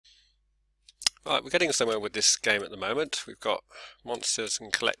Right, we're getting somewhere with this game at the moment. We've got monsters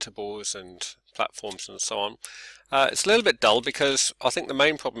and collectibles and platforms and so on. It's a little bit dull because I think the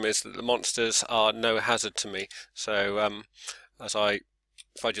main problem is that the monsters are no hazard to me. So if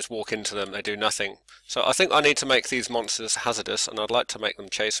I just walk into them, they do nothing. So I think I need to make these monsters hazardous, and I'd like to make them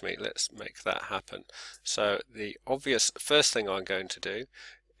chase me. Let's make that happen. So the obvious first thing I'm going to do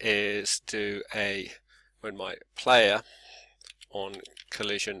is when my player on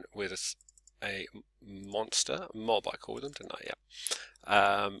collision with a monster, mob I called them, didn't I?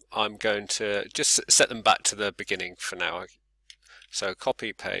 Yeah. I'm going to just set them back to the beginning for now. So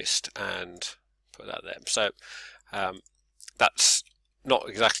copy, paste, and put that there. So that's not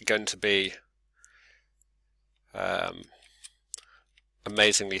exactly going to be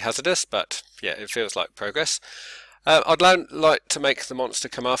amazingly hazardous, but yeah, it feels like progress. I'd like to make the monster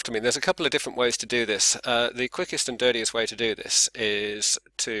come after me. There's a couple of different ways to do this. The quickest and dirtiest way to do this is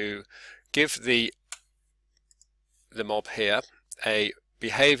to give the mob here a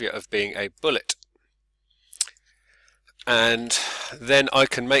behavior of being a bullet, and then I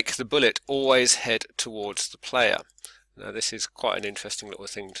can make the bullet always head towards the player. Now this is quite an interesting little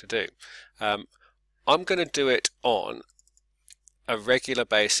thing to do. I'm going to do it on a regular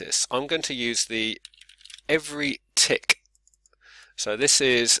basis. I'm going to use the every tick. So this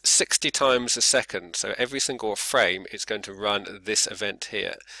is 60 times a second, so every single frame is going to run this event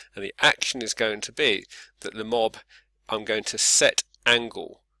here, and the action is going to be that the mob, I'm going to set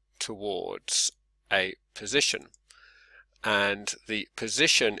angle towards a position, and the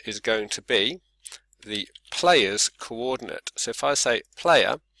position is going to be the player's coordinate. So if I say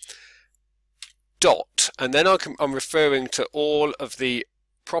player dot, and then I'm referring to all of the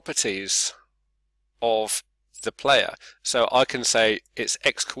properties of the player, so I can say its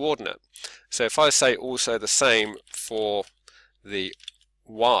x coordinate. So if I say also the same for the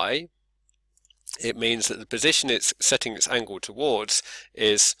y, it means that the position it's setting its angle towards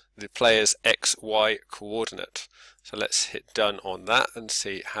is the player's xy coordinate. So let's hit done on that and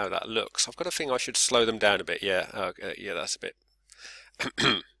see how that looks. I've got a feeling I should slow them down a bit. Yeah, yeah, that's a bit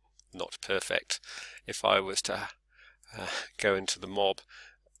not perfect. If I was to go into the mob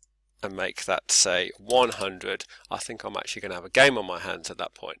and make that say 100, I think I'm actually going to have a game on my hands at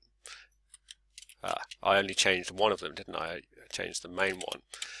that point. I only changed one of them, didn't I? I changed the main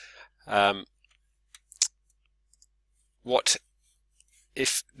one. What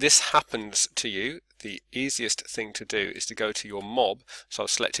if this happens to you? The easiest thing to do is to go to your mob. So I've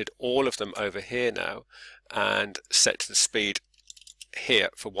selected all of them over here now and set the speed here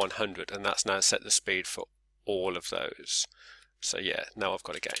for 100, and that's now set the speed for all of those. So yeah, now I've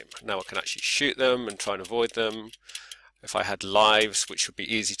got a game. Now I can actually shoot them and try and avoid them. If I had lives, which would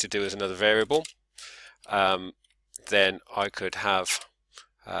be easy to do as another variable, then I could have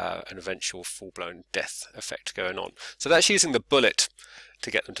an eventual full-blown death effect going on. So that's using the bullet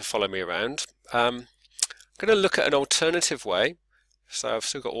to get them to follow me around. I'm going to look at an alternative way. So I've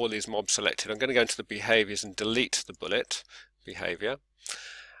still got all these mobs selected. I'm going to go into the behaviors and delete the bullet behavior,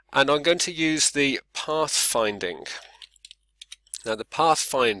 and I'm going to use the path finding. Now the path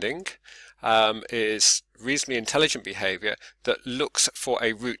finding is reasonably intelligent behavior that looks for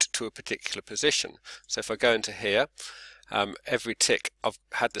a route to a particular position. So if I go into here, every tick I've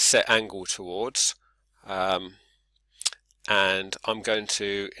had the set angle towards, and I'm going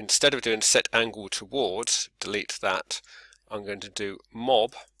to, instead of doing set angle towards, delete that, I'm going to do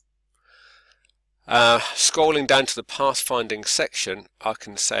mob. Scrolling down to the path finding section, I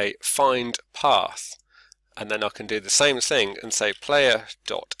can say find path, and then I can do the same thing and say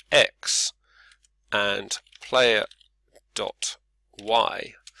player.x and player.y.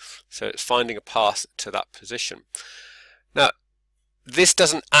 So it's finding a path to that position. Now this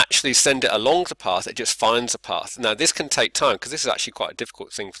doesn't actually send it along the path, it just finds a path. Now this can take time because this is actually quite a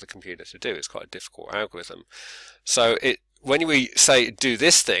difficult thing for the computer to do. It's quite a difficult algorithm. So when we say do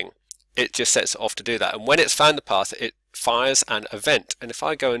this thing, it just sets it off to do that, and when it's found the path it fires an event. And if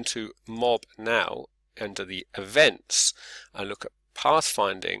I go into mob now under the events and look at path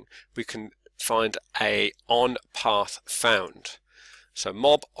finding, we can find a on path found. So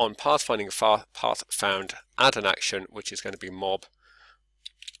mob on path finding path found, add an action which is going to be mob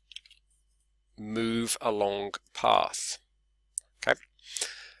move along path. Okay,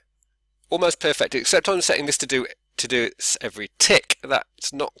 almost perfect, except I'm setting this to do it every tick.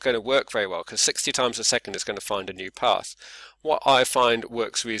 That's not going to work very well because 60 times a second is going to find a new path. What I find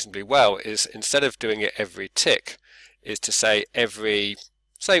works reasonably well is, instead of doing it every tick, is to say every,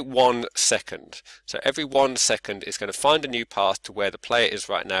 say 1 second. So every 1 second is going to find a new path to where the player is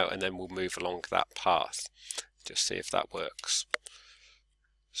right now, and then we'll move along that path. Just see if that works.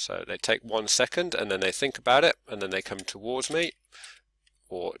 So they take 1 second and then they think about it, and then they come towards me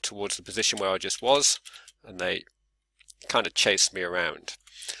or towards the position where I just was, and they kind of chase me around.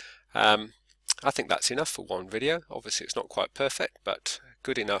 I think that's enough for one video. Obviously it's not quite perfect, but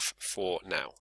good enough for now.